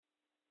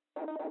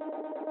Oh,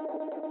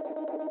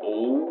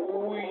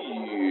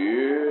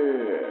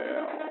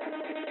 yeah.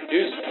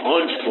 It's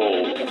Punch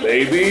Bowl,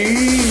 baby.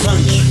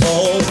 Punch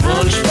bowl,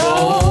 punch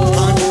bowl,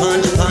 punch,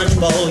 punch, punch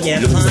bowl,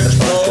 yeah, punch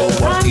bowl,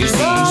 punch,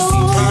 punch,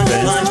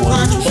 punch,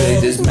 punch bowl.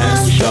 This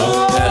master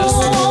show has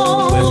to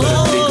we're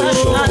gonna take a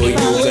show for you.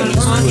 We're gonna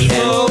listen to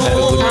it and have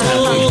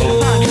a good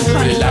time with you.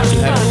 Really like to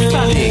have things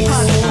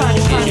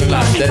in your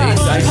life that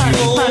excite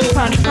you.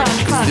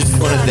 This is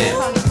one of them.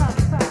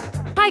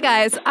 Hi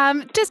guys,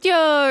 just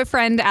your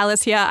friend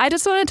Alice here. I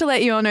just wanted to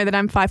let you all know that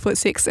I'm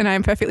 5'6" and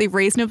I'm perfectly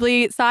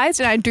reasonably sized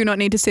and I do not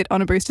need to sit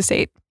on a booster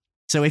seat.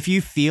 So if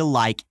you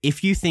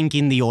think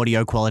in the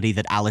audio quality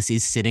that Alice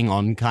is sitting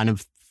on kind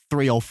of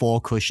 3 or 4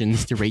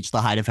 cushions to reach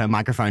the height of her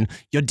microphone,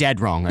 you're dead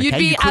wrong, okay? You'd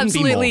be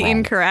absolutely more wrong.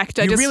 incorrect.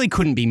 You really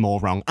couldn't be more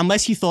wrong,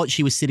 unless you thought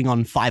she was sitting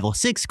on 5 or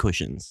 6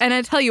 cushions. And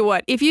I tell you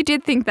what, if you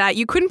did think that,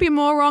 you couldn't be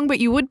more wrong, but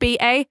you would be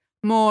a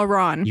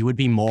moron. You would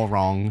be more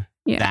wrong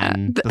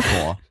than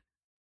before.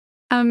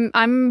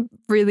 I'm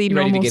really You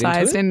ready to normal get into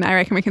sized it? and I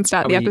reckon we can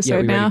start the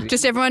episode we now. ready to-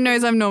 Just everyone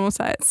knows I'm normal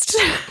sized.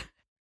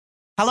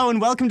 Hello and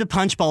welcome to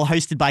Punch Bowl,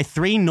 hosted by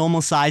 3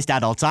 normal-sized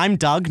adults. I'm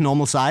Doug,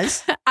 normal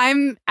size.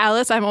 I'm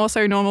Alice, I'm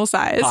also normal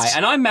sized. Hi,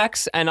 and I'm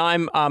Max, and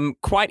I'm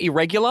quite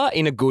irregular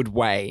in a good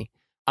way.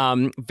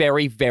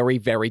 Very, very,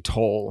 very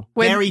tall.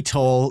 Very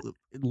tall,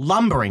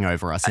 lumbering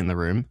over us in the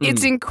room.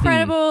 It's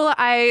incredible.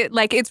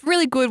 It's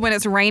really good when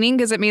it's raining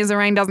because it means the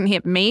rain doesn't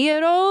hit me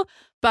at all.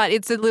 But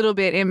it's a little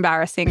bit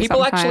embarrassing.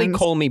 People sometimes. actually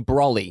call me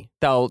Brolly.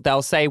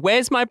 They'll say,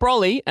 "Where's my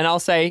Brolly?" And I'll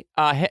say,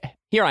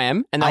 "Here I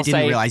am." And they'll I didn't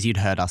say, realize you'd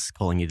heard us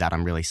calling you that.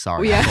 I'm really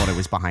sorry. Yeah. I thought it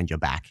was behind your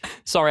back.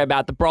 "Sorry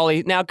about the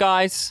Brolly." Now,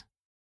 guys,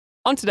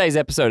 on today's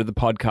episode of the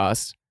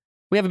podcast,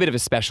 we have a bit of a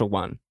special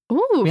one.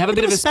 Ooh. We have a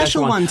bit of a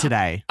special one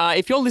today.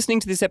 If you're listening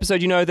to this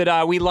episode, you know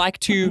that we like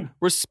to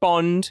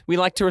respond. We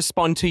like to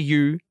respond to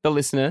you, the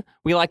listener.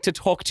 We like to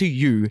talk to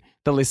you,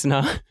 the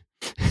listener.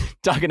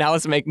 Doug and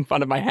Alice are making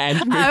fun of my hand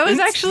movements. I was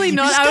actually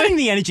not. Just getting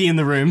the energy in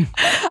the room.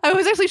 I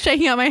was actually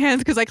shaking out my hands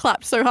because I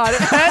clapped so hard. It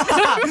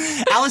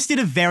hurt. Alice did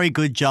a very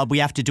good job. We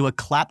have to do a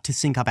clap to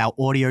sync up our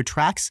audio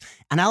tracks.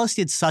 And Alice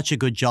did such a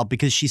good job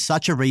because she's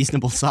such a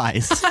reasonable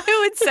size. I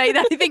would say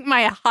that. I think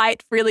my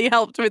height really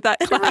helped with that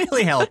It clap.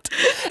 really helped.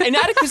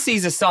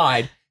 Inadequacies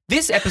aside,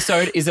 this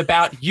episode is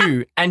about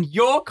you and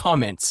your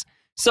comments.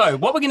 So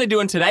what we're going to do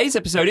in today's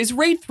episode is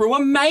read through a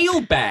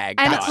mailbag.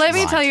 And guys. let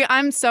me tell you,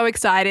 I'm so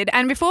excited.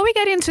 And before we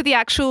get into the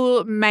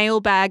actual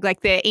mailbag,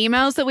 like the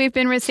emails that we've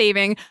been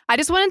receiving, I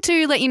just wanted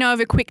to let you know of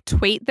a quick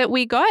tweet that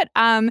we got.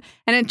 And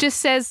it just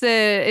says,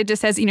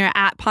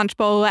 at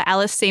Punchbowl,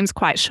 Alice seems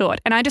quite short.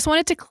 And I just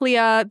wanted to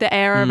clear the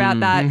air about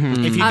that.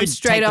 If you could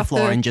straight take the off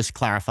floor the- and just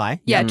clarify.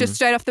 Yeah, just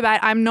straight off the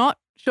bat, I'm not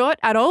short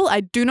at all.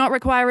 I do not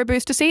require a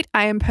booster seat.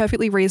 I am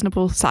perfectly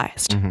reasonable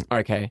sized.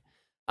 Okay.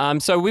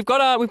 So we've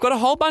got a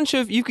whole bunch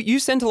of you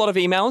sent a lot of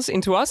emails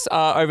into us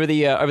over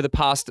the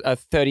past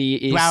 30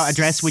 years. To our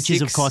address, which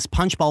is, of course,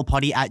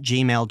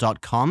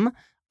 punchbowlpoddy@gmail.com.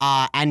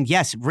 And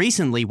yes,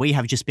 recently we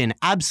have just been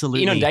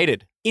absolutely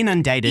inundated.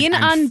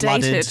 and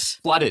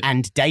Flooded.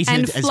 and dated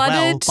And as well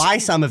flooded. by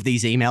some of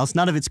these emails.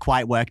 None of it's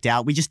quite worked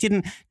out. We just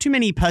didn't, too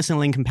many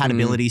personal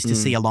incompatibilities to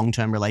see a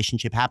long-term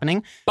relationship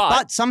happening.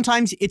 But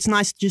sometimes it's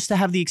nice just to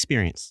have the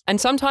experience.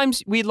 And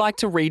sometimes we'd like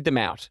to read them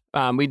out.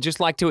 We'd just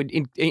like to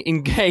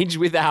engage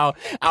with our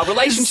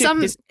relationship.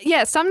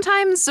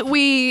 Sometimes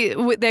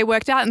they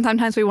worked out and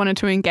sometimes we wanted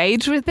to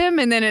engage with them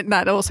and then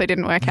that also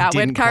didn't work out.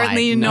 We're Didn't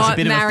currently quite. No, it's a not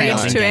bit of a married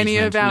failed to any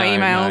of our emails.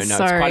 No, it's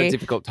Sorry. quite a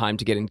difficult time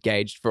to get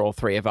engaged for all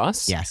three of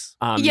us. Yes.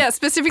 Yeah,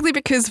 specifically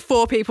because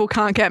 4 people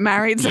can't get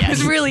married. So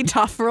it's really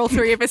tough for all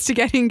 3 of us to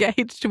get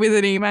engaged with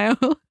an email.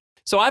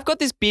 So I've got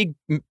this big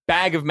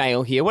bag of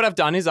mail here. What I've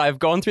done is I've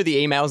gone through the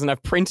emails and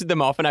I've printed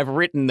them off and I've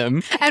written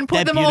them. And put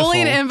They're them all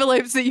in beautiful.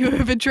 envelopes that you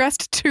have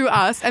addressed to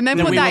us and then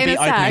That put we that will in be a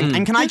sack. opening.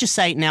 And can I just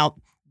say now,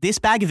 this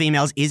bag of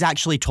emails is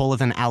actually taller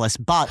than Alice,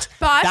 but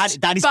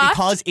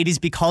that is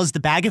because the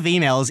bag of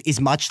emails is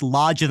much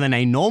larger than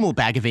a normal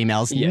bag of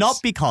emails, Yes. not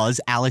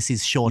because Alice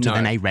is shorter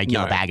than a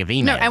regular bag of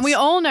emails. No, and we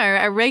all know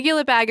a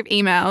regular bag of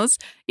emails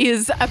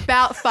is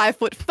about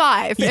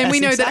 5'5", Yes, and we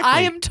know that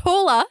I exactly. am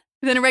taller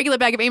than a regular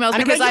bag of emails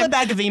And a because regular I'm.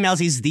 bag of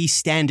emails is the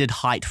standard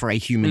height for a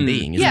human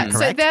being, isn't Yeah, it so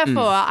correct?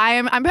 therefore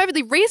I'm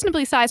perfectly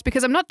reasonably sized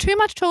because I'm not too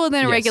much taller than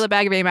a Yes. regular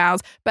bag of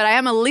emails, but I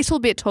am a little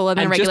bit taller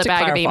than And a regular just to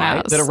bag of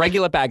clarify, emails. that a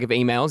regular bag of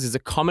emails is a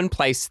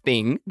commonplace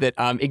thing that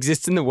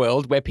exists in the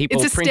world where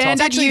people It's a print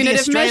standard off. Actually, unit the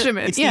of Austra-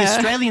 measurement, It's yeah. the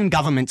Australian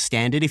government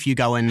standard. If you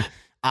go and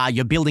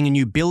you're building a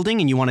new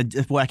building and you want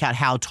to work out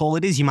how tall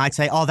it is, you might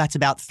say, oh, that's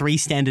about 3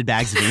 standard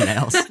bags of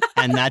emails.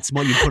 And that's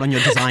what you put on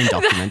your design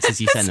documents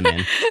as you send them in.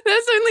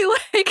 That's only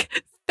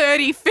like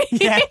 30 feet.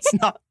 Yeah, it's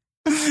not.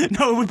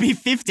 No, it would be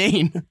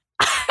 15.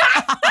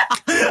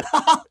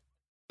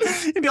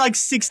 It'd be like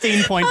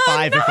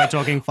 16.5 if we're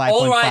talking 5.5.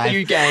 All right,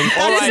 you gang.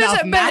 All This right, is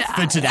enough a- math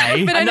for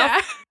today. But I know.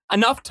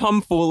 enough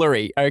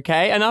tomfoolery,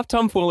 okay? Enough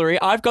tomfoolery.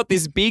 I've got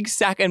this big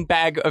sack and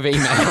bag of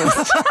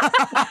emails.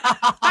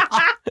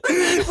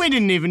 We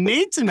didn't even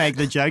need to make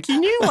the joke. You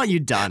knew what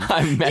you'd done.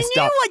 I messed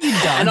you knew up. what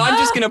you'd done. And I'm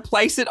just going to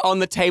place it on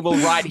the table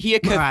right here,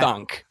 Right.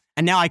 kathunk.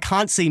 And now I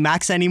can't see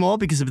Max anymore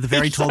because of the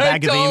very He's tall so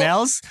bag of tall.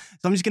 emails. So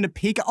I'm just going to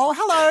peek. Oh,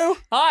 hello.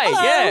 Hi,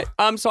 Hello.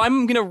 yeah. So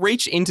I'm going to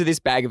reach into this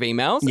bag of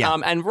emails. Yeah.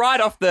 And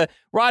right off that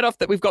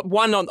we've got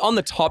one on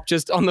the top,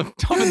 just on the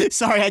top of the.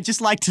 Sorry, I'm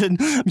just going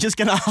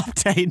to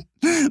update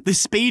the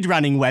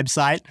speedrunning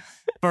website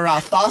for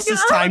our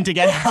fastest time to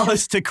get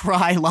Alice to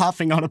cry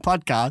laughing on a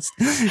podcast.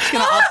 Just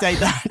going to update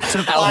that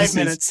to 5 Alice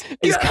minutes.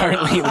 is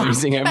currently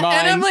losing her mind.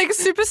 And I'm like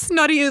super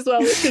snotty as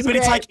well, which is But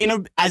it's great. like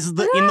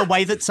in the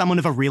way that someone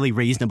of a really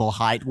reasonable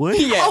height would.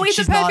 Yeah. Oh, it's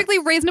a She's not- perfectly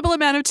reasonable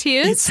amount of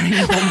tears. It's a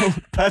normal,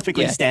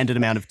 perfectly Yeah. standard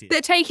amount of tears.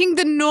 They're taking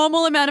the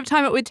normal amount of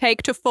time it would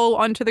take to fall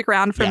onto the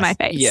ground from Yes. my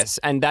face. Yes,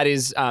 and that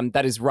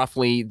is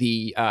roughly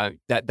the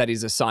that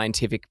is a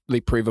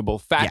scientifically provable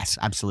fact. Yes,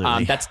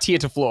 absolutely. That's tear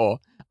to floor.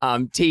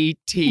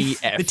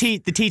 TTF.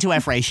 the T to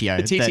F ratio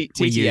The that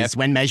we TTF. use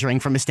when measuring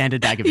from a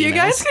standard bag of emails. You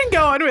guys can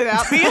go on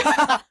without me.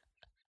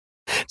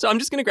 So I'm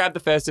just going to grab the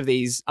first of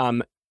these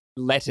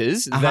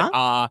letters Uh-huh. that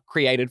are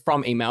created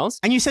from emails.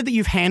 And you said that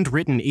you've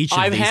handwritten each of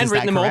I've these.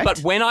 handwritten is them that all, but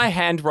correct? when I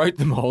hand wrote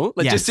them all,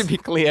 Yes. just to be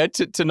clear,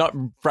 to not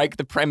break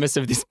the premise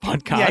of this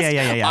podcast,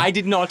 Yeah. I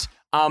did not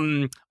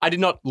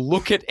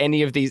look at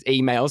any of these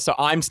emails, so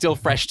I'm still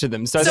fresh to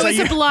them. So So it's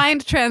you- a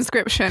blind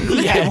transcription.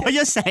 Yeah, what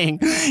you're saying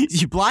is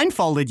you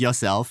blindfolded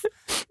yourself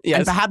yes,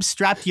 and perhaps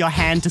strapped your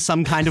hand to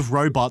some kind of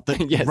robot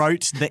that Yes.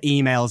 wrote the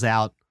emails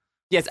out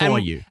yes, for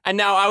you. And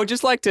now I would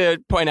just like to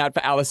point out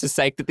for Alice's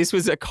sake that this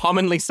was a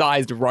commonly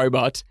sized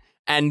robot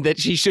and that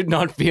she should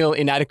not feel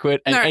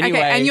inadequate in No, any okay.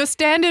 way. And your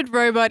standard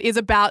robot is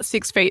about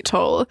 6 feet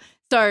tall.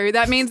 So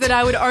that means that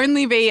I would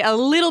only be a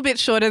little bit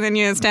shorter than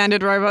your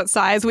standard robot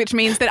size, which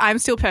means that I'm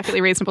still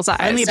perfectly reasonable size.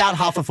 Only about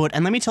half a foot.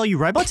 And let me tell you,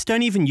 robots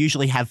don't even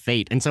usually have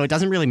feet, and so it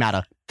doesn't really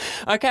matter.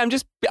 Okay, I'm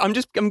just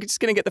going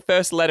to get the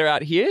first letter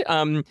out here.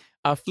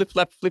 Flip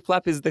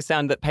flap is the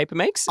sound that paper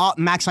makes. Oh,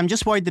 Max, I'm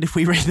just worried that if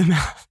we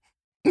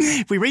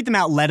read them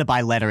out, letter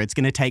by letter, it's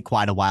going to take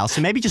quite a while.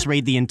 So maybe just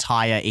read the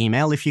entire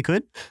email if you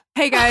could.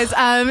 Hey guys,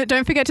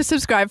 don't forget to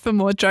subscribe for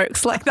more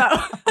jokes like that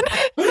one.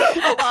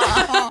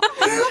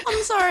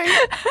 I'm sorry.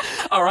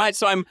 All right,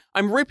 so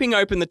I'm ripping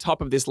open the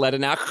top of this letter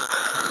now.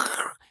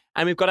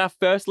 And we've got our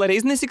first letter.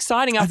 Isn't this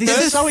exciting? Our This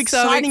first is so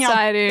exciting.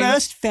 exciting. Our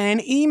first fan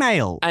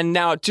email. And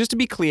now, just to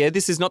be clear,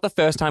 this is not the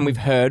first time we've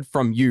heard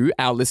from you,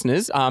 our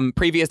listeners.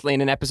 Previously,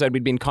 in an episode,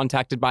 we'd been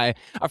contacted by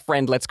a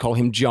friend, let's call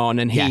him John,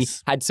 and he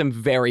Yes. had some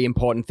very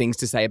important things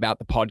to say about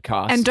the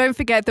podcast. And don't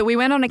forget that we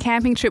went on a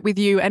camping trip with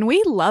you and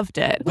we loved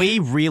it. We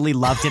really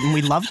loved it, and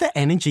we loved the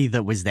energy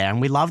that was there,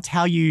 and we loved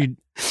how you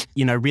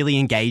really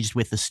engaged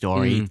with the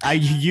story.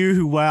 You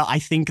who were, I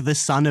think, the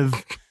son of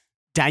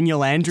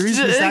Daniel Andrews,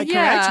 is that correct?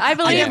 Yeah, I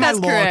believe get that's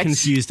my lore correct.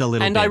 confused a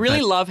little And bit. I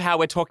really but- love how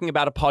we're talking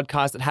about a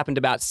podcast that happened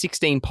about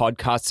 16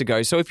 podcasts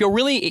ago. So if you're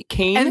really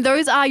keen... And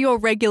those are your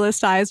regular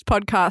sized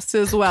podcasts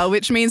as well,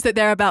 which means that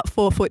they're about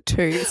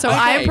 4'2". So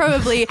I am Okay.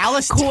 probably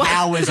Alice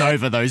towers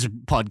over those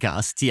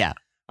podcasts. Yeah.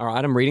 All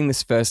right, I'm reading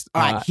this first.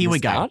 All right, here we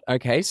this go. out.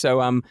 Okay,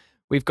 so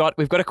we've got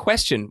a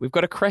question. We've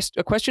got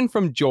a question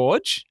from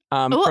George.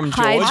 Oh, From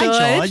hi, George. Hi, George.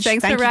 George.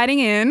 Thanks Thank for you. writing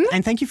in.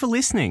 And thank you for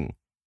listening.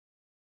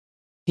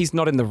 He's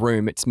not in the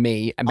room. It's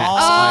me, Max.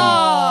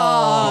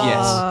 Oh.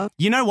 Yes.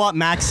 You know what,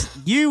 Max?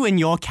 You and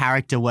your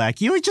character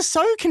work, you are just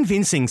so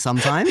convincing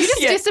sometimes. You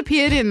just Yeah.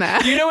 disappeared in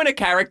there. You know when a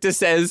character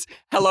says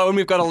hello and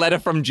we've got a letter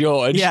from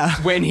George? Yeah.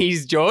 When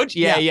he's George?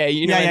 Yeah.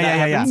 You know Yeah, when yeah, that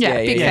yeah, yeah. happens? Yeah,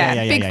 big fan.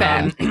 yeah, Big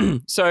yeah,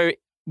 fan. So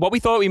what we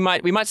thought we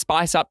might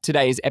spice up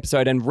today's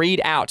episode and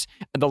read out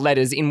the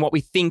letters in what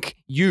we think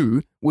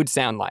you would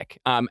sound like.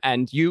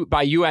 And you,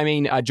 by you, I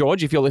mean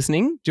George. If you're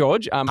listening,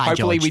 George.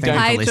 Hopefully George. we Thank don't. you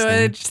Hi, for listening.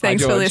 George.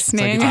 Thanks for George. So good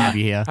listening. to have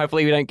you here.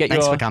 Hopefully we don't get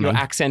Thanks your for coming.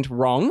 accent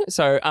wrong.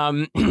 So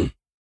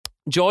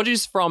George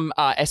is from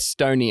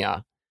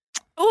Estonia.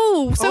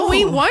 Oh, so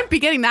we Oh. won't be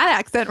getting that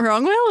accent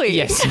wrong, will we?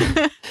 Yes.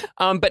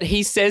 But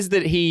he says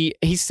that he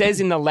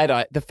says in the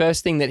letter, the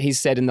first thing that he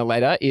said in the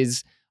letter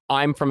is,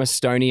 I'm from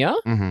Estonia.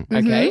 Mm-hmm.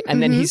 Okay. Mhm,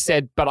 And then he mhm.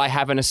 said, but I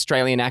have an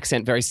Australian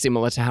accent very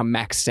similar to how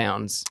Max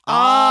sounds.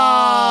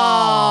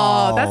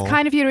 Oh, that's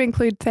kind of you to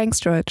include. Thanks,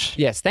 George.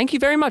 Yes. Thank you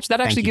very much.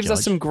 That actually you, gives us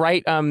George. some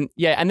great,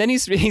 yeah. And then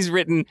he's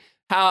written,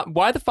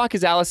 why the fuck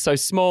is Alice so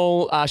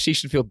small? She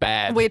should feel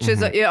bad. Which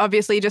is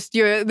obviously just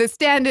the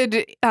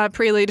standard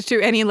prelude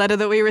to any letter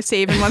that we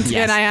receive. And once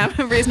again, Yes. I am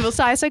a reasonable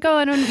size. So go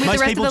on with the Most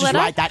rest people of the just letter.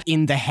 write that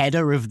in the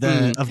header of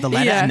the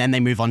letter, Yeah. and then they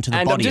move on to the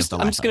and body I'm of the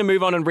letter. I'm just going to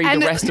move on and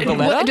read the rest of the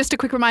well, letter. just a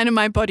quick reminder,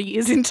 my body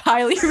is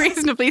entirely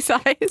reasonably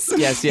sized.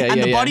 Yes, yeah, and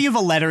yeah, the yeah. body of a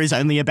letter is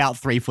only about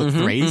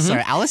 3'3", so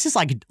Alice is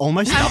like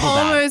almost I'm double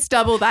that. almost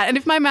double that. And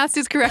if my maths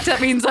is correct, that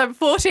means I'm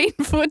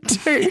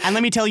 14'2". And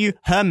let me tell you,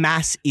 her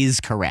mass is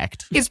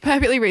correct. It's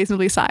perfectly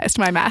reasonably sized,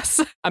 my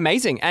maths.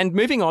 Amazing. And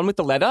moving on with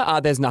the letter,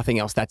 there's nothing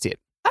else. That's it.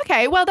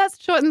 Okay, well, that's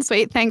short and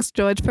sweet. Thanks,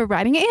 George, for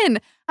writing it in.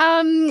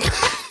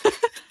 I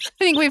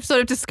think we've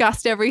sort of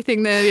discussed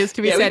everything that is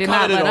to be Yeah, said we've in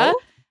that covered it letter.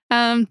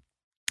 all.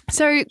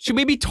 So Should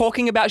we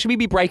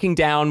be breaking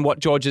down what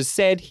George has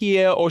said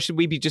here, or should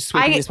we be just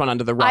sweeping this one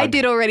under the rug? I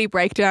did already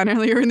break down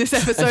earlier in this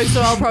episode,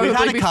 so I'll probably We've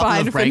had a be couple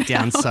fine of for now.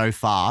 breakdowns so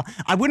far.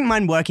 I wouldn't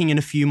mind working in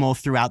a few more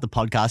throughout the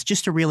podcast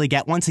just to really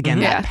get, once again,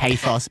 that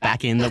pathos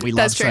back in that we love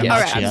That's so true. much All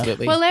right. here.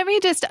 Absolutely. Well,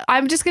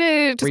 I'm just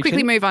going to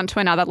quickly move on to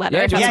another letter.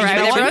 Yeah, if that's yeah, all right you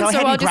know with what? everyone. Go So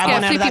ahead I'll and just grab go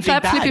one out of flippy that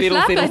flap, big bag. flippy Fiddle,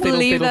 flap. fiddle, I fiddle,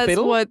 believe fiddle, that's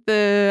fiddle. what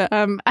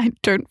the I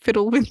don't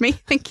fiddle with me.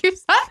 Thank you,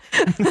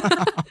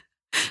 sir.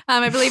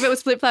 I believe it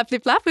was flip flap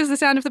was the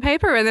sound of the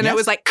paper, and then Yes. it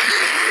was like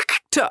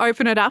to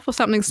open it up or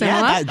something similar.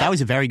 Yeah, that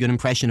was a very good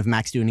impression of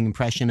Max doing an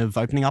impression of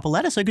opening up a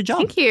letter, so good job.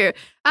 Thank you.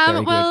 Very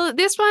good. Well,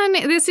 this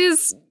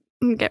is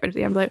get rid of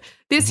the envelope.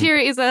 This here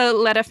is a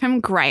letter from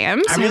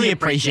Graham. I really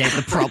appreciate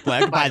the prop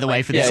work, by the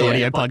way, for this Yeah,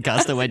 audio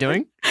podcast that we're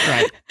doing.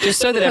 Right. Just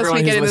so that As everyone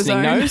we get who's in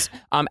the listening zone.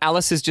 knows,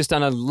 Alice has just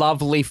done a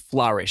lovely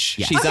flourish.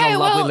 Yes. She's done a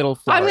lovely little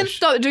I'm going to flourish.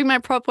 stop doing my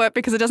prop work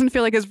because it doesn't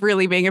feel like it's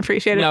really being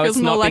appreciated. No, it feels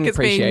it's more not like being it's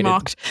being appreciated.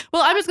 mocked.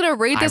 Well, I'm just going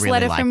to read I this really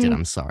letter liked from it.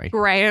 I'm sorry.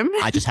 Graham.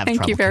 I just have Thank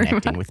trouble you very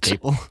connecting much. with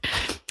people.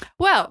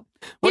 Well,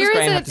 What does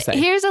Graham have to say?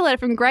 here's a letter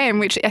from Graham,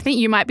 which I think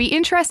you might be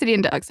interested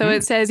in, Doug. So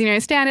it says,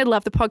 standard,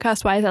 love the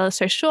podcast, why is Alice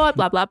so short,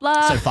 blah, blah,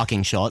 blah. So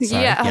fucking short.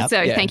 Sorry. Yeah, Yep.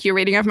 so Yeah. thank you,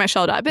 reading over my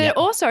shoulder. But Yep.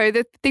 also,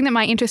 the thing that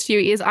might interest you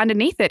is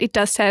underneath it, it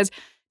does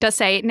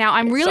say, now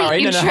I'm really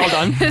Sorry, no, interested. hold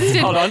on.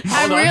 Hold on,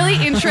 I'm hold on.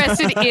 really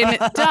interested in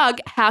Doug.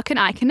 How can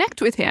I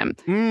connect with him?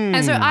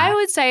 And so I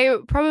would say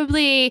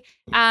probably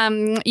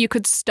you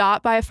could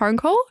start by a phone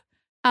call.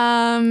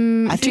 I Do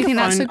you think think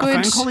that's a a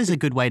good? phone call is a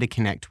good way to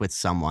connect with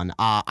someone.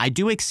 I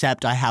do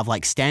accept I have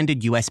like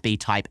standard USB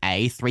Type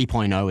A.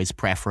 3.0 is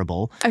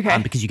preferable Okay.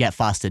 because you get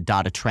faster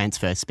data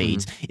transfer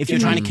speeds. If you're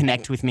trying to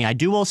connect with me, I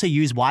do also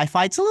use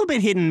Wi-Fi. It's a little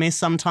bit hit and miss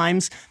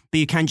sometimes, but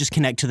you can just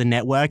connect to the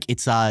network.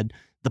 It's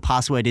the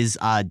password is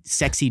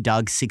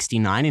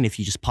sexydoug69, and if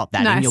you just pop that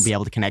in, Nice. you'll be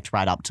able to connect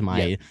right up to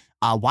my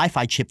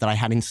Wi-Fi chip that I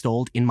had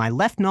installed in my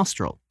left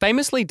nostril.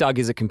 Famously, Doug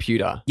is a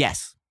computer.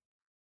 Yes.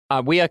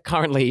 We are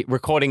currently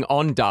recording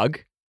on Doug,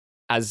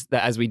 as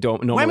we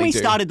don't normally When we do.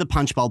 started the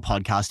Punch Bowl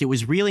podcast, it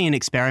was really an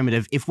experiment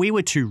of if we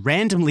were to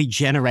randomly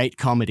generate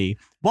comedy,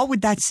 what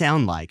would that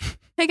sound like?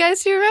 Hey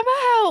guys, do you remember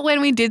how when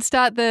we did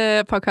start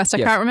the podcast, I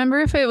Yes. can't remember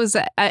if it was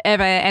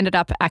ever ended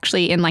up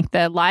actually in like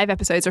the live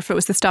episodes or if it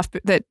was the stuff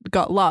that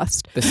got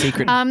lost. The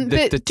secret. But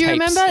the do you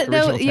tapes, remember?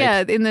 original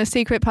tapes. In the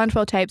secret Punch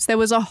Bowl tapes, there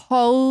was a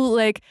whole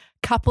like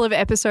couple of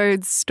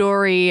episodes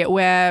story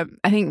where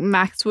I think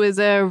Max was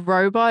a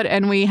robot,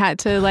 and we had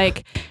to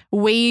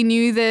we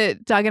knew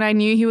that Doug and I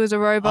knew he was a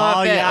robot. Oh,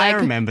 but, yeah, I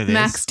remember this.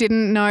 Max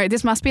didn't know.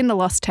 This must be in the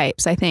lost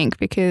tapes, I think,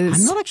 because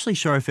I'm not actually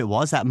sure if it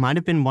was. That might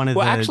have been one of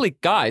Well, the... actually,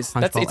 guys,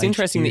 Punch Bowl it's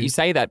interesting that HQ. you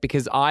say that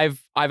because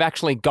I've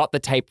actually got the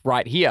tape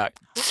right here.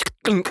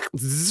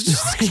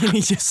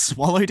 he just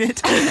swallowed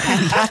it,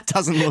 and that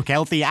doesn't look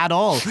healthy at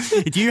all.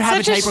 Do you have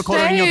Such a a tape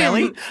recorder in your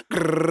belly? shame.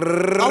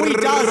 Oh, he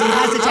does. He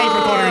has a tape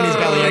recorder in his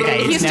belly.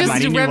 Okay, he's never just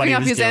mind. He knew what revving he up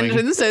was his doing.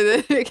 engine so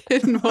that it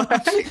can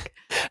work.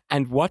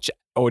 And watch,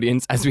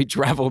 audience, as we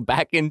travel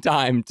back in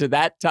time to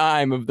that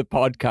time of the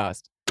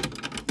podcast.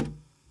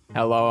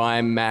 Hello,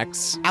 I'm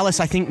Max. Alice,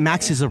 I think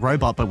Max is a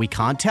robot, but we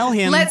can't tell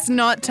him. Let's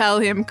not tell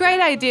him.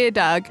 Great idea,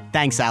 Doug.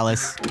 Thanks,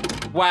 Alice.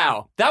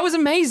 Wow, that was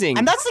amazing.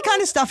 And that's the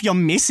kind of stuff you're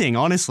missing,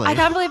 honestly. I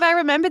can't believe I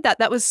remembered that.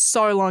 That was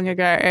so long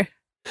ago.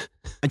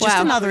 Just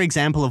Wow. another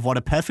example of what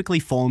a perfectly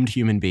formed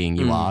human being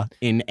you are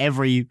in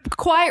every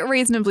Quite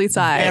reasonably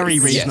sized. very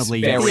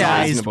reasonably very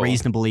sized, reasonable.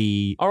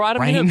 reasonably All right,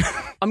 brain.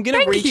 I'm gonna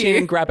Thank reach you. in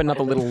and grab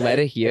another little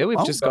letter here. We've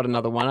Oh. just got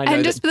another one. I know And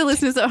that- just for the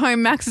listeners at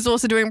home, Max is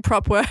also doing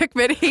prop work,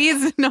 but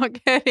he's not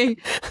getting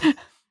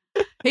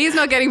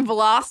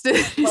blasted.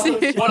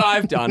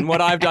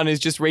 what I've done is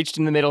just reached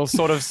in the middle,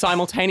 sort of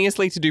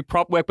simultaneously to do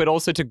prop work, but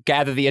also to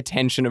gather the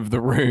attention of the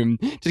room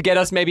to get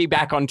us maybe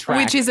back on track.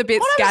 Which is a bit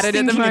What I was scattered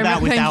at the thinking moment.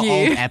 about with Thank our you.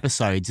 old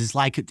episodes is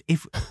like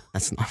if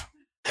that's not.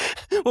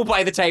 We'll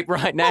play the tape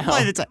right now.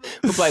 Play the tape.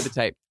 We'll play the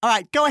tape. All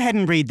right, go ahead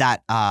and read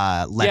that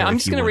letter. Yeah, I'm if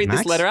just you going to would, read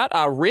Max. this letter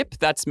out. Rip,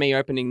 that's me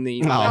opening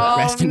the. Oh.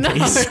 Rest in no.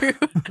 peace.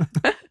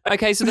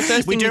 Okay, so the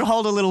first We thing do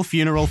hold a little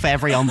funeral for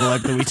every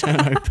envelope that we turn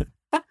open.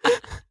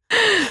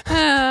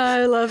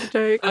 I love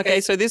jokes.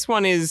 Okay, so this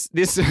one is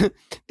this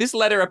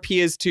letter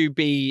appears to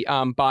be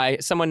by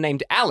someone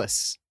named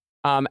Alice.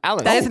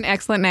 Alice. That is an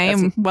excellent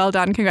name. Well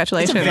done. It's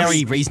Congratulations. a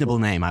very reasonable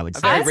name, I would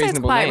say. very I'd say it's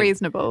reasonable quite name.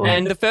 reasonable.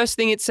 And the first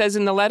thing it says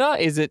in the letter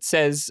is it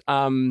says,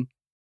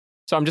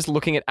 so I'm just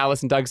looking at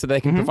Alice and Doug so they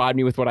can Mhm. provide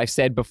me with what I've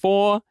said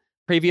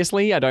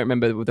previously. I don't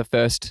remember the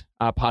first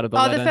part of the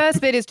letter. the first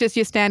bit is just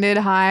your standard,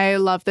 hi,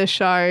 love the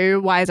show,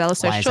 why is Alice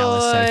so Why is short?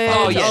 Alice so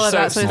fucking Oh, yeah. all of So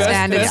that sort of first,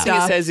 standard first thing it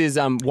stuff. says is,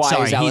 why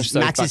Sorry, is Alice so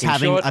Max is fucking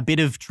having short? a bit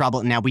of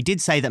trouble. Now, we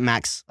did say that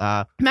Max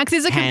Max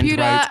is a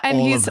computer hand-wrote and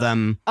all he's of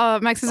them.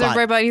 Max is a but-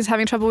 robot and he's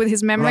having trouble with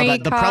his memory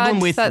Robert, the cards. problem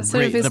with That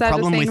sort of is the that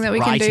problem thing with that we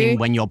can writing do.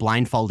 when you're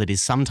blindfolded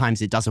is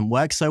sometimes it doesn't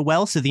work so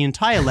well. So the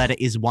entire letter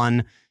is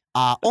one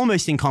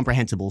almost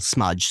incomprehensible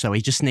smudge. So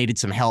he just needed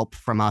some help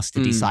from us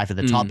to decipher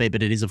the top bit.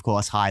 But it is, of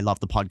course, hi, love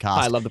the podcast.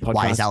 I love the podcast.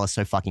 Why is Alice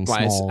so fucking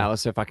Why is small?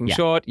 Alice so fucking Yeah.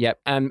 short? Yep.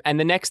 And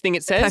the next thing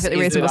it says Perfectly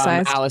is reasonable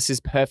that size. Alice is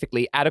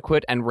perfectly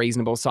adequate and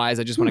reasonable size.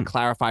 I just want to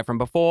clarify from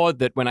before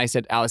that when I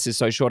said Alice is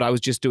so short, I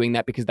was just doing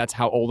that because that's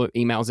how all the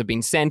emails have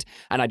been sent.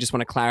 And I just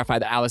want to clarify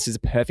that Alice is a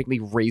perfectly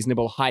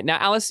reasonable height. Now,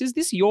 Alice, is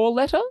this your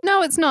letter?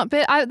 No, it's not.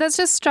 But that's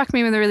just struck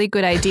me with a really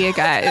good idea,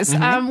 guys.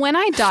 When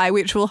I die,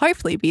 which will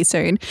hopefully be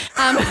soon,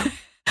 on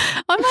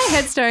my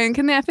headstone,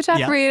 can the epitaph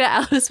Yeah. read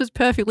Alice was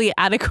perfectly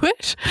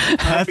adequate?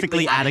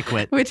 Perfectly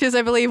adequate. Which is,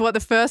 I believe, what the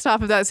first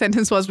half of that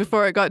sentence was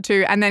before it got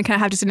to, and then can I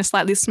have just in a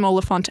slightly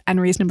smaller font and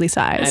reasonably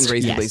sized? And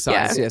reasonably Yes.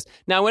 sized, yes.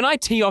 Now, when I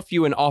tee off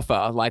you an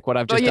offer, like what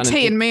I've Well, just you're done.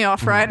 teeing me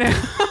off right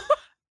now.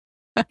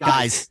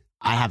 Guys,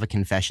 I have a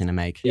confession to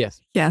make.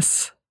 Yes.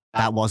 Yes.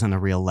 That wasn't a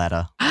real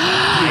letter.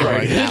 I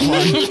wrote that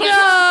one. No.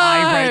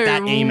 I wrote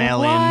that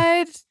email in.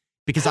 What?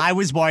 Because I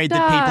was worried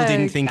that people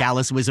didn't Doug. think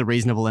Alice was a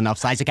reasonable enough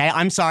size. Okay,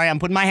 I'm sorry. I'm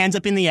putting my hands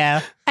up in the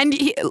air. And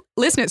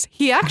listeners,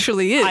 he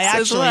actually is. I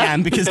as actually well.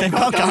 am because they've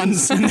got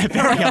guns and they're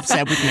very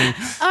upset with me.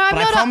 I'm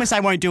But I not promise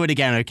I won't do it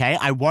again, okay?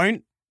 I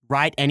won't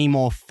write any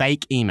more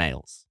fake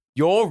emails.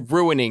 You're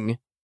ruining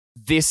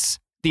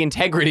the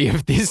integrity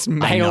of this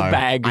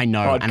mailbag I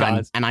know,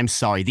 podcast. and I'm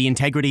sorry. The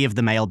integrity of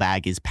the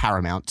mailbag is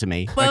paramount to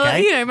me. Well,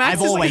 okay, you know, Max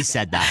I've is- always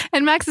said that.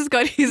 And Max has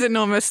got his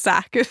enormous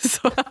sack as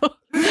well.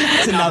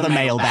 It's another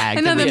mailbag.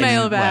 that Another we can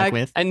mailbag.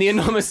 work with. And the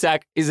enormous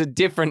sack is a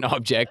different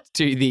object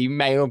to the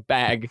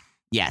mailbag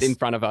Yes. in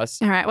front of us.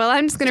 All right. Well,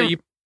 I'm just So going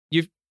to.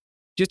 you've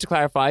just to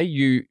clarify,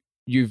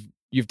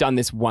 you've done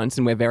this once,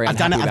 and we're very I've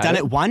done unhappy it. I've about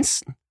done it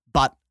once,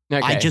 but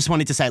Okay. I just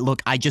wanted to say,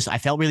 look, I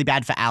felt really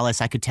bad for Alice.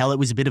 I could tell it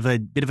was a bit of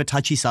a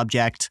touchy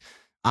subject.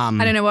 I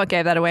don't know what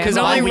gave that away. I'm 'Cause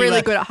normally while we really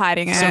were- good at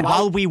hiding it. So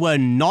while we were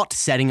not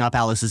setting up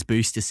Alice's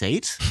booster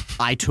seat,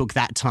 I took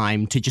that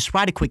time to just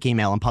write a quick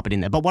email and pop it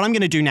in there. But what I'm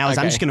going to do now is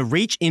I'm Okay. just going to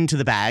reach into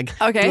the bag,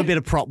 Okay. do a bit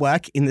of prop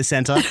work in the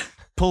center,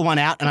 pull one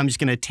out, and I'm just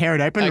going to tear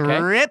it open,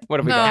 Okay. rip, What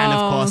have we No. got? and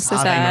of course, so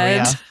Ave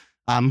Maria.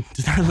 sad.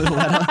 Just a little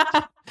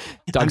letter.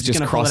 Doug's just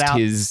gonna pull it crossed out.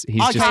 his.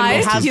 He's Okay, just we'll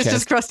Eyes? crossed have- his He's chest.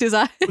 just crossed his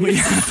eyes. We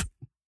have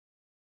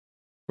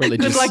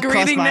Religious. Good luck crossed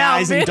reading my now,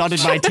 eyes and bitch.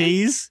 dotted my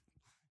T's,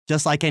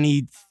 just like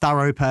any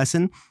thorough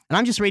person. And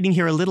I'm just reading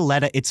here a little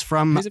letter. It's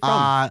from, Who's it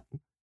from?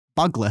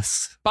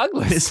 Bugless.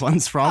 Bugless. This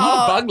one's from.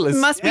 Oh, Bugless.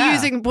 Must be Yeah.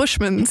 using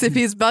Bushman's if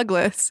he's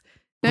bugless.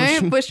 No,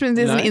 Bushman- Bushman's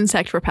is an No.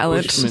 insect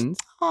repellent. Bushman's.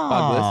 Oh,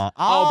 Bugless.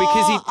 Oh,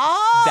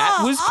 because that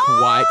was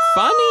quite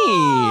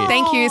funny.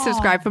 Thank you.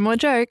 Subscribe for more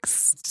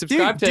jokes.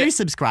 Subscribe to do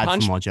subscribe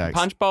Punch, for more jokes.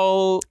 Punch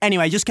Bowl.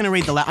 Anyway, just going to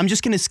read the letter. I'm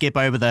just going to skip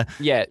over the.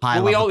 Yeah. Hi,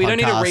 Well, love the we don't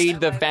need to podcast. read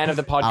the fan of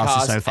the podcast.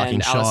 Alice is so fucking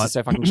and Alice short. is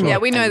so fucking short. Yeah,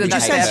 we know And that It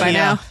that's just there says by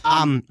here,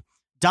 now.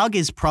 Doug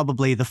is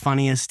probably the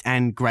funniest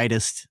and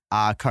greatest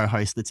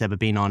co-host that's ever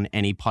been on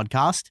any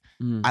podcast.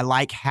 Mm. I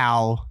like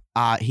how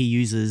he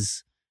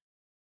uses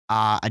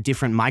a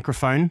different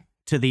microphone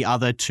to the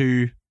other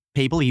two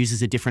people. He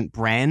uses a different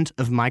brand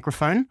of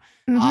microphone.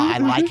 I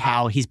like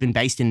how he's been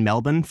based in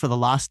Melbourne for the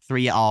last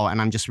 3 years. Oh, and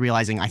I'm just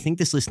realizing, I think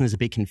this listener's a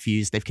bit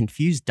confused. They've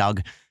confused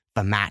Doug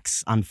for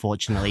Max,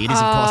 unfortunately. It is,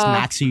 of course,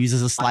 Max who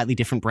uses a slightly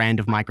different brand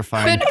of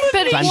microphone. But So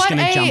I'm just what going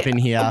to a- jump in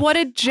here. What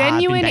a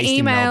genuine based in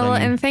email,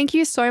 Melbourne. and thank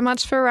you so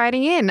much for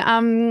writing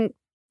in.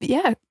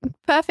 Yeah,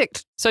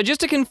 perfect. So just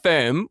to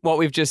confirm what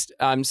we've just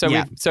so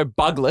Yeah.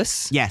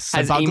 Bugless Yes. So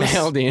has Bugless-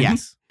 emailed in.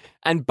 Yes.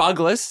 And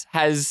Bugless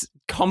has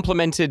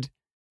complimented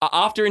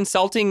after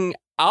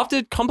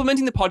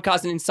complimenting the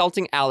podcast and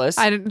insulting Alice.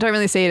 I don't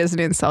really see it as an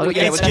insult. Well,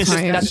 yeah, It's well, that's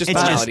definitely- just it's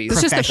formalities.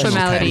 It's just a professional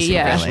formality, courtesy,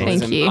 yeah. really.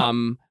 Thank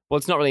you. Well,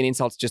 it's not really an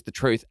insult; it's just the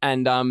truth.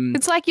 And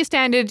It's like your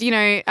standard,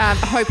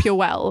 hope you're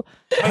well.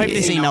 I hope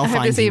this email I hope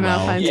finds this you email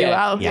well. finds you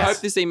well. Yes. I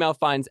hope this email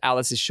finds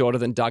Alice is shorter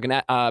than Doug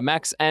and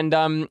Max, and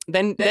then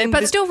But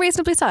this- still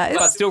reasonably sized.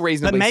 but still But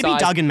reasonably maybe sized.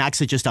 Doug and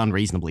Max are just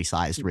unreasonably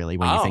sized, really,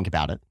 when you Oh. think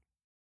about it.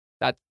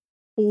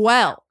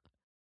 Well,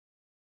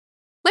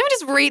 let me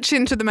just reach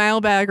into the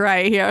mailbag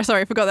right here.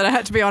 Sorry, I forgot that I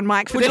had to be on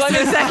mic for Would you this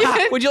like for a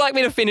second. Would you like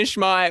me to finish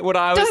what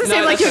I was? Doesn't No,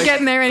 seem like that's you're okay.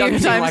 getting there Doesn't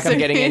anytime seem like I'm soon.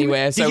 getting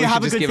anywhere. Did So you we have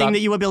should a just good give thing up. that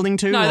you were building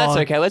to? No, that's or-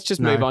 okay. Let's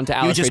just No. move on to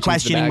Alice. You were just reaching into the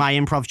questioning bag. my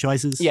improv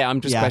choices? Yeah, I'm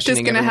just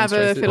questioning. Just going to have a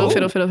everyone's fiddle, choices.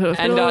 fiddle, fiddle, fiddle,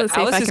 And fiddle. Let's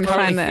see if Alice I is can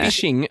currently find that.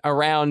 fishing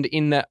around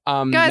in the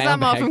Guys,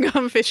 I'm off. mailbag. I'm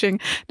going fishing.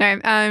 No,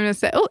 I'm going to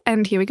say, oh,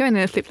 and here we go. And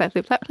then flip, flap,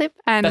 flip, flap, flip.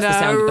 And That's the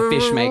sound that the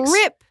fish makes.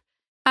 Rip.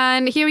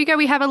 And here we go.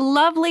 We have a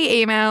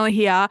lovely email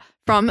here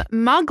from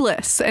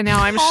Mugless. And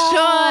now I'm sure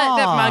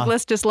that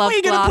Mugless just loves Where are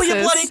you going to put your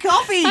glasses. bloody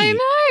coffee? I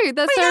know.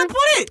 That's Where are you so going to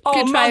put it? Oh,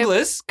 Good try.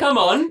 Mugless, come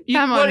on.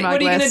 Come on, what are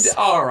you going to Mugless. do?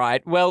 All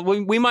right. Well,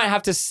 we might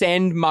have to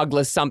send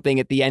Mugless something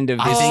at the end of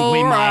I this. think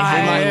we might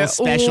have a little Alright.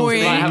 special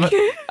Wink. We might have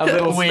a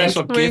little Wink.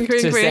 special Wink, gift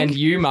wink, to send wink.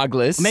 you,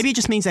 Mugless. Maybe it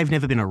just means they've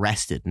never been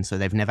arrested, and so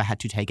they've never had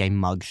to take a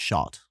mug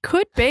shot.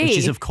 Could be. Which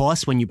is, of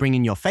course, when you bring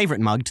in your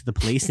favorite mug to the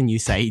police and you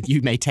say,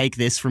 you may take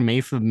this from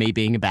me for me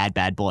being a bad,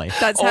 bad boy.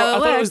 That's Or how I it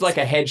thought it works. was like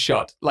a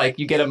headshot. Like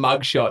you get a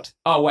mug shot.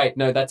 Oh, wait.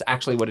 No, that's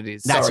actually what it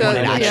is. That's Sorry, what no,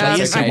 it no, no, actually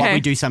yeah, is. So okay. what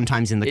we do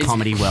sometimes in the Is-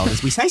 comedy world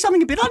is we say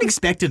something a bit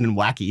unexpected and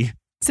wacky.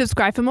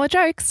 Subscribe for more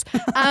jokes.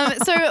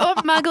 So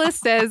what Mugler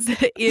says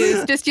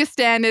is just your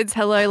standards.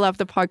 Hello, love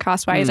the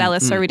podcast. Why is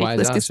Alice so why is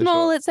ridiculously Alice so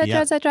small, short? etc.,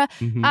 Yeah. etc.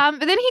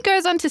 But then he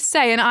goes on to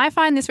say, and I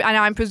find this, and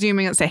I'm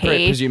presuming it's a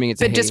he, Presuming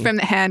it's a but just he. from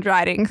the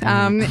handwriting.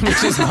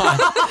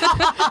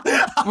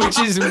 Which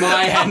is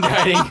my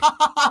handwriting.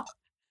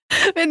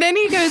 And then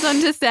he goes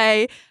on to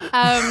say,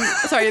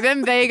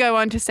 then they go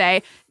on to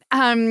say,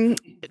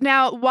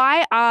 now,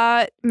 why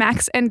are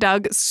Max and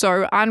Doug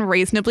so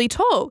unreasonably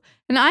tall?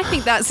 And I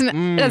think that's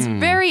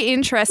very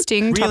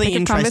interesting topic Really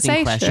of interesting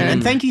conversation. question.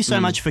 And thank you so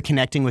much for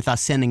connecting with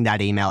us, sending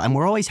that email. And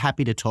we're always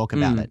happy to talk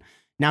about it.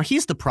 Now,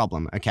 here's the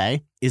problem,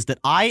 okay, is that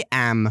I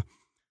am,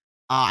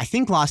 I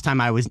think last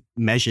time I was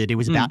measured, it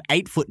was about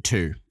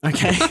 8'2",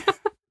 okay?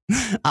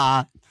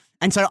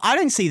 And so I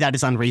don't see that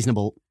as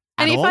unreasonable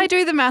And at if all. I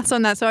do the maths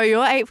on that, so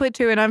you're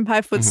 8'2" and I'm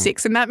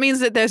 5'6", and that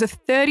means that there's a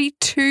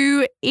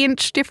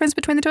 32-inch difference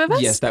between the two of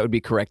us? Yes, that would be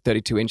correct,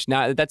 32-inch.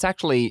 Now, that's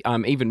actually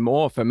even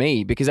more for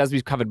me because as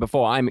we've covered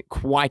before, I'm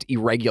quite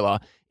irregular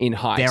in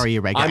height. Very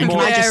irregular. I'm And can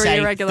more- I just Very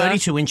say, irregular.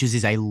 32 inches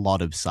is a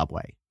lot of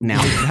Subway.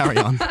 Now, carry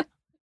on.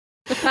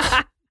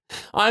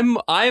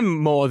 I'm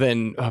more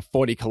than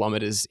 40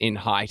 kilometers in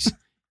height.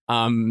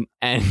 And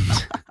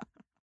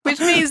Which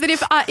means that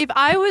if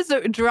I was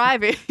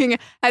driving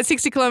at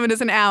 60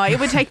 kilometers an hour, it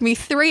would take me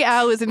 3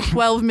 hours and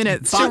 12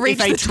 minutes to But reach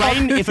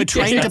if a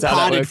train That's how that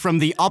departed works. from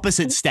the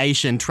opposite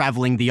station,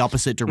 traveling the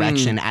opposite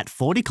direction at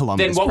 40 then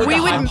kilometers what would per the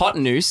hour,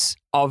 hypotenuse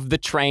of the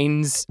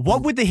train's...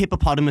 what would the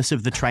hippopotamus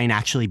of the train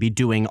actually be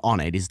doing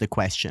on it is the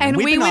question. And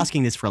We've we been would-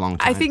 asking this for a long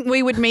time. I think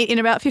we would meet in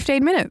about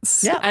 15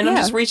 minutes. Yeah. And I'm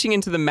just reaching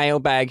into the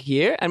mailbag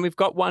here, and we've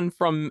got one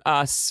from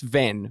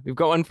Sven. We've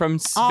got one from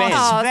Sven.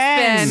 Oh,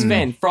 Sven.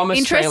 Sven from Australia,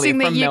 Interesting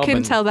that from you Melbourne.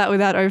 can tell that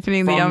without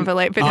opening the From-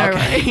 envelope, but no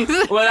Okay.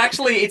 worries. Well,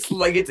 actually, it's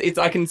like it's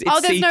I can. It's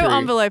Oh, there's no see-through.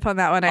 envelope on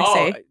that one, I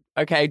see.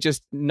 Okay,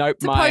 just note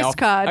It's a my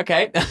postcard.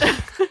 Okay.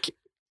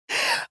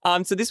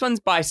 So this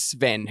one's by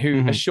Sven,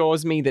 who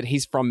assures me that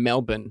he's from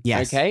Melbourne.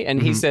 Yes. Okay, and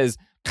he says,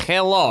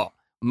 "Hello,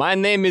 my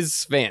name is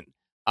Sven.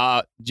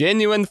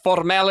 Genuine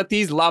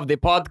formalities. Love the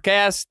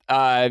podcast.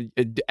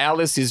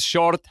 Alice is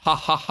short. Ha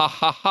ha ha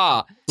ha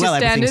ha. well,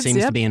 everything standards, seems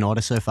yep. to be in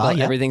order so far. Well,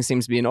 yeah. everything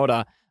seems to be in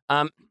order.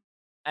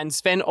 And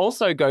Sven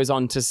also goes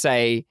on to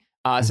say,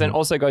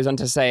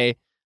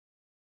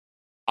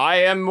 I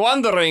am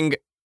wondering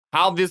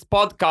how this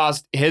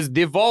podcast has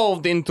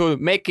devolved into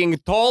making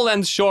tall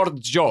and short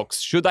jokes.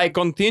 Should I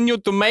continue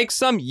to make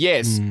some?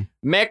 Yes.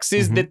 Max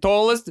is the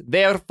tallest,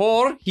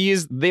 therefore he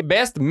is the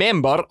best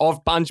member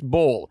of Punch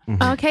Bowl.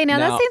 Okay, now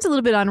that Now- seems a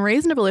little bit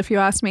unreasonable if you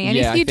ask me. And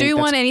Yeah, if I you think do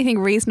want that's- anything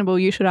reasonable,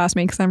 you should ask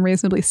me because I'm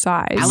reasonably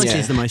sized. Alice Yeah.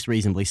 is the most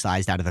reasonably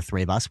sized out of the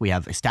three of us. We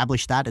have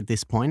established that at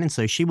this point, and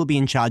so she will be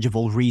in charge of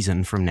all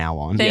reason from now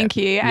on. Thank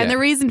you. And yeah. the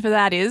reason for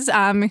that is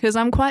because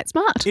I'm quite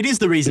smart. It is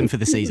the reason for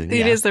the season.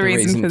 It is the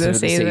reason for the to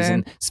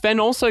season. Sven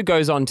also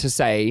goes on to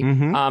say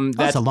That's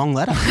that a long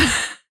letter.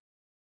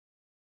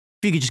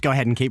 If you could just go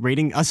ahead and keep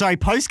reading. Oh, sorry,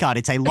 postcard.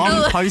 It's a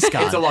long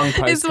postcard. it's a long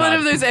postcard. It's one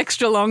of those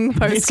extra long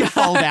postcards. It's a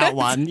fold-out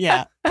one.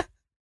 Yeah.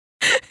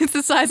 It's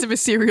the size of a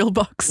cereal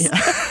box.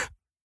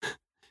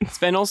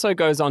 Sven also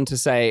goes on to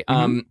say,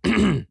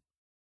 And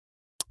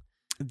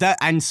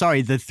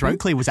sorry, the throat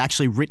clear was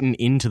actually written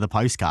into the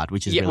postcard,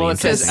 which is yeah, really well, it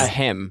says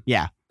interesting. ahem.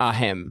 Yeah.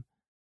 Ahem.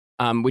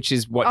 Which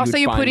is what Oh, you so would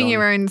you're find putting on-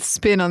 your own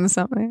spin on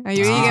something? Are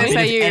you going to Bit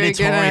say of you were going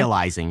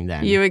editorializing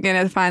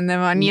then. to find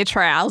them on your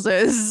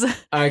trousers? Is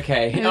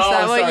Okay.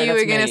 that what you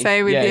were going to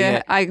say with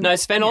your? No,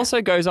 Sven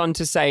also goes on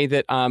to say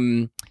that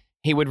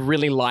he would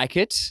really like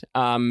it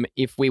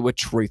if we were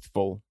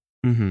truthful.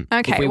 Mhm.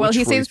 Okay, we were well,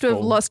 he seems to have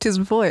truthful. lost his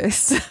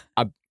voice.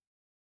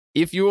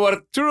 If you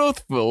were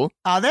truthful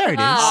Oh, there it is.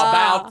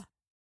 about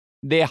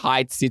the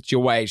height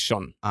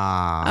situation.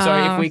 Ah. So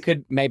Oh. if we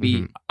could maybe,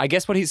 Mhm. I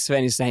guess what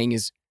Sven is saying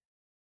is,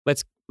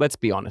 let's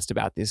be honest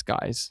about this,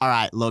 guys. All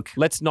right, look,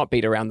 Let's not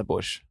beat around the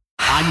bush.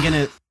 I'm going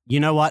to, you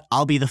know what?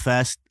 I'll be the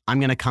first. I'm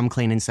going to come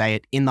clean and say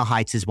it. In the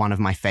Heights is one of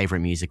my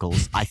favorite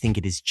musicals. I think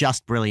it is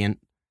just brilliant.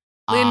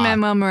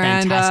 Lin-Manuel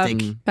Miranda.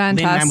 Fantastic.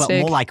 Fantastic.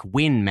 Lin-Manuel, more like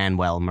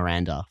Win-Manuel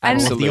Miranda. For all of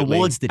the Absolutely.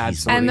 awards that he's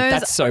Absolutely. And those-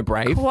 That's so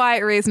brave. Quite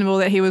reasonable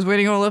that he was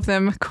winning all of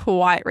them.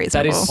 Quite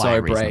reasonable. That is Quite so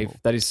reasonable. brave.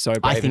 That is so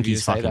brave. I think of you he's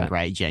to say fucking that.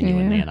 great,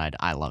 genuinely, Yeah. and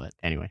I love it.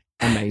 Anyway,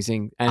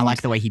 Amazing. And I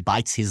like the way he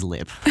bites his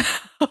lip.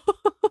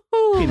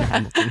 In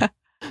Hamilton.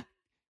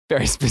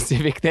 very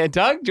specific there,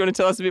 Doug. Do you want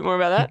to tell us a bit more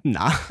about that?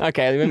 Nah,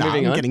 Okay, we're nah,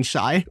 moving I'm on. getting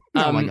shy.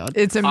 Oh my Um, god.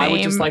 It's a meme. I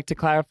would just like to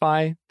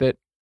clarify that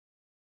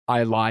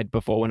I lied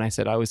before when I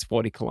said I was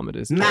 40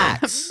 kilometers tall.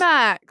 Max.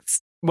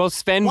 Max. Well,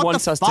 Sven What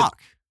wants the us to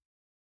fuck?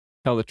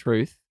 tell the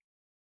truth.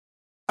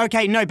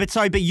 Okay, no,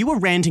 but you were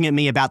ranting at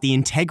me about the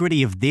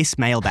integrity of this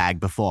mailbag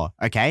before,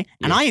 okay?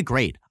 And Yeah. I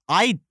agreed.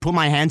 I put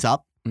my hands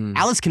up. Mm.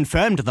 Alice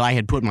confirmed that I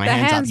had put my The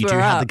hands up. hands You do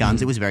were have the up.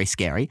 guns. It was very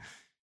scary.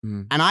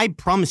 Mm. And I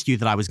promised you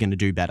that I was going to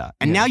do better.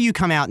 And Yeah. now you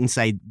come out and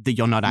say that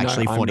you're not No,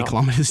 actually I'm 40 not.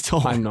 kilometers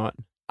tall. I'm not.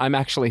 I'm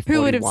actually 41.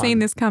 Who would have seen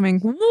this coming?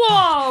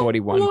 Whoa!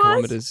 41 What?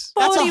 kilometers.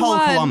 That's a whole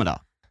 41. kilometer.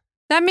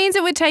 That means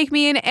it would take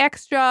me an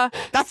extra.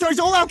 That throws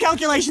all our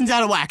calculations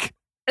out of whack.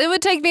 It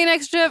would take me an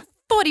extra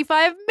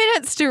 45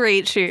 minutes to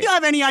reach you. Do you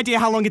have any idea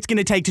how long it's going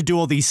to take to do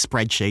all these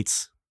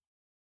spreadsheets?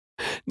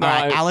 No. All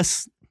right,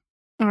 Alice,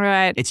 All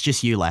right. it's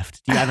just you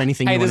left. Do you have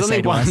anything Hey, you want there's to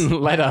say only to us?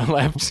 one letter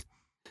left.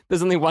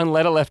 There's only one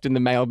letter left in the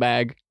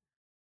mailbag.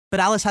 But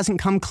Alice hasn't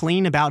come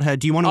clean about her.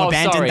 Do you want to Oh,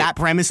 abandon sorry. that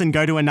premise and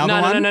go to another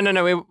one?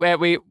 No.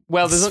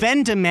 Well, there's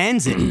Sven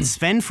demands it.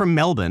 Sven from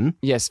Melbourne.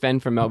 yes, Sven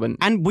from Melbourne.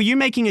 And were you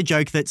making a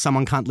joke that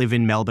someone can't live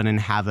in Melbourne and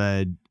have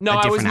a No, a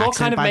I was different more accent,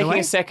 kind of by the making way?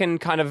 a second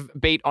kind of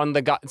beat on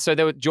the gut.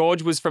 So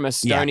George was from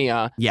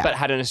Estonia, Yeah. but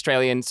had an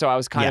Australian. So I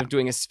was kind Yeah. of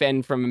doing a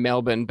Sven from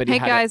Melbourne, but he Hey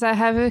had guys, I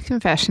have a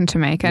confession to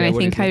make, and Yeah, I what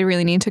think is I it?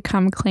 really need to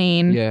come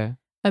clean yeah.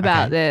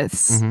 about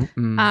this. Mhm.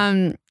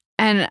 Mm.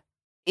 And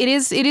it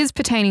is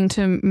pertaining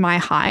to my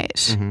height.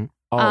 Mhm.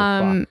 Oh,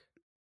 fuck.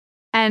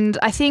 And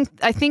I think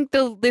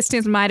the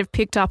listeners might have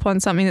picked up on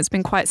something that's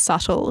been quite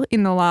subtle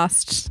in the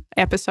last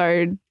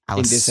episode.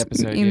 Alice, this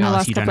episode, in yeah. the Alice,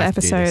 last you don't couple of have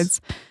to do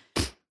this.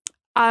 episodes.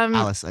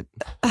 Alice,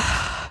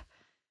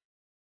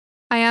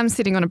 I am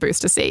sitting on a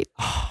booster seat,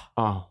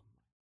 Oh.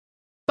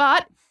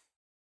 but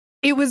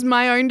it was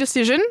my own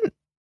decision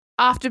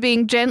after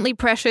being gently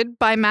pressured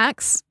by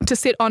Max to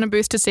sit on a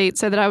booster seat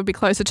so that I would be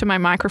closer to my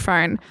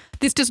microphone.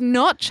 This does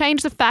not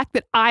change the fact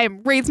that I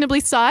am reasonably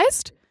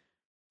sized.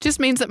 Just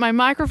means that my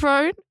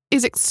microphone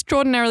is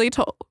extraordinarily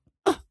tall.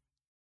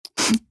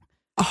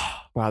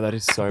 Wow, that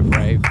is so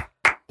brave.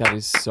 That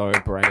is so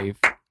brave.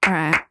 All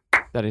right.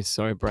 That is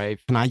so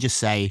brave. can I just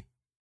say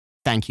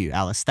thank you,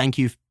 Alice. Thank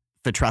you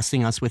for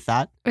trusting us with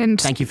that. And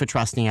Thank you for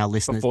trusting our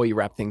listeners. Before you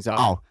wrap things up.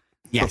 Oh,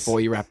 yes.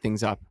 Before you wrap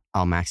things up.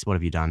 Oh, Max, what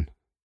have you done?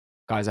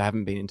 Guys, I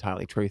haven't been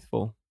entirely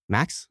truthful.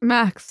 Max?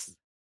 Max,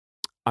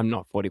 I'm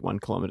not 41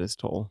 kilometers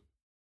tall.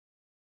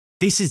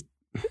 This is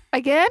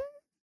again?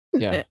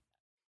 Yeah.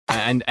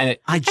 And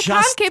it,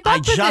 can't keep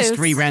up with this.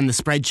 reran the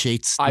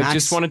spreadsheets. I Max.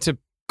 just wanted to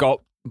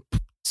go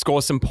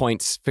score some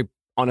points for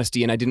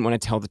honesty, and I didn't want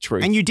to tell the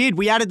truth. And you did.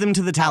 We added them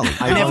to the tally.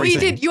 I and know. Oh, you everything.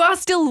 did. You are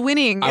still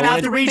winning. I You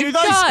have wanted- to redo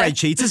those God.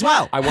 spreadsheets as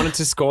well. I wanted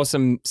to score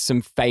some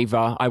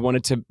favor. I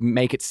wanted to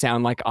make it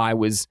sound like I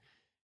was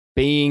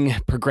being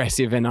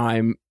progressive, and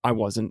I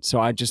wasn't. So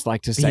I'd just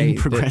like to say Being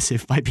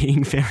progressive by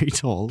being very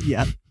tall.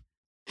 Yeah.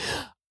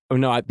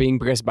 being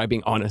progressive by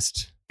being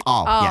honest.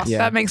 Oh, Oh, yes. Yeah.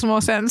 that makes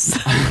more sense.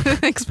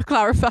 Thanks for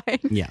clarifying.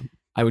 Yeah.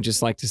 I would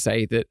just like to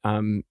say that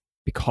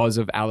because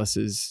of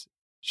Alice's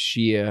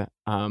sheer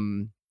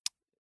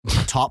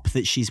Top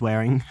that she's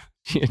wearing.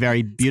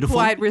 Very beautiful.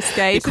 Quite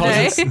risque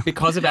today.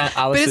 because of But it's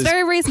Alice's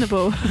very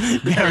reasonable.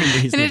 Very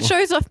reasonable. And it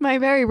shows off my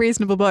very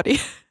reasonable body.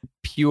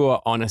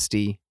 pure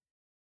honesty,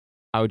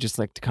 I would just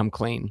like to come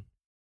clean.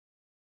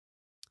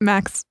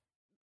 Max,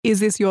 is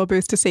this your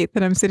booster seat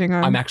that I'm sitting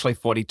on? I'm actually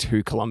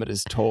 42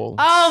 kilometers tall.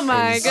 Oh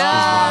my Is-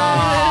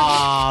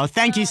 God. Oh,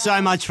 thank you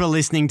so much for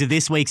listening to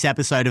this week's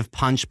episode of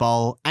Punch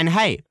Bowl. And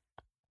hey,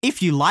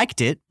 if you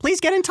liked it, please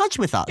get in touch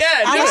with us.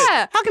 Yeah, do Alice,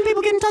 it. how can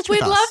people get in touch with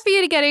We'd us? love for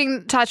you to get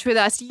in touch with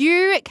us.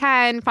 You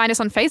can find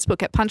us on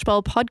Facebook at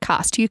Punchbowl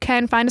Podcast. You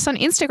can find us on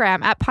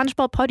Instagram at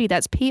PunchbowlPoddy.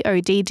 That's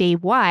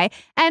PODDY.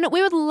 And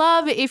we would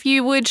love if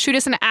you would shoot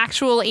us an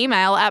actual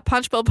email at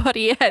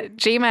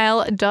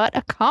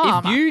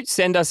punchbowlpoddy@gmail.com. If you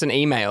send us an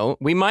email,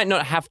 we might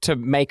not have to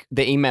make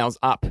the emails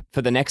up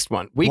for the next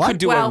one. We What? could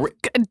do well,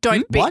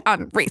 don't be What?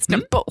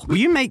 unreasonable.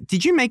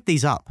 Did you make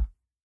these up?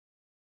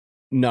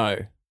 No.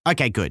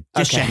 Okay, good.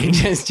 Just Okay, checking.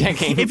 just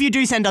checking. If you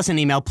do send us an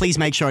email, please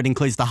make sure it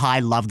includes the hi,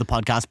 love the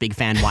podcast, big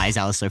fan, why is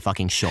Alice so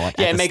fucking short?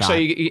 Yeah, at the make start.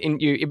 sure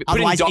you put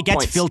Otherwise, in dot it gets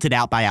points. filtered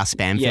out by our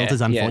spam Yeah,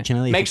 filters, yeah.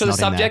 unfortunately. if Make it's sure the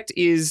not in there. subject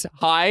is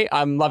hi,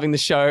 I'm loving the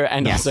show,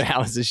 and Yes. also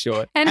Alice is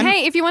short. And, And-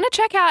 hey, if you want to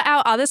check out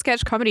our other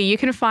sketch comedy, you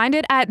can find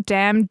it at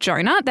Damn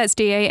Jonut. That's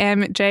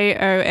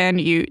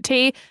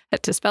DAMJONUT.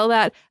 Had to spell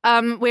that.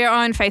 We're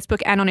on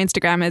Facebook and on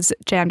Instagram as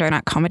Jam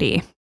Donut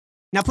Comedy.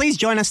 Now, please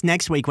join us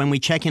next week when we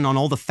check in on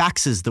all the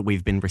faxes that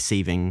we've been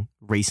receiving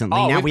recently.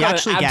 Oh, now, we've we got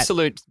actually an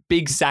absolute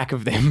big sack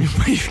of them.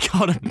 we've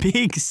got a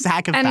big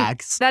sack of And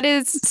fax. that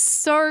is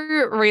so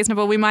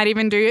reasonable. We might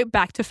even do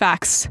back to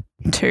fax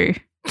too.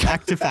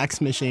 Back to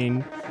fax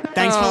machine.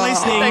 Thanks for Oh.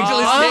 listening. Thanks for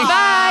listening.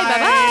 Bye.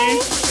 Bye.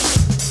 Bye.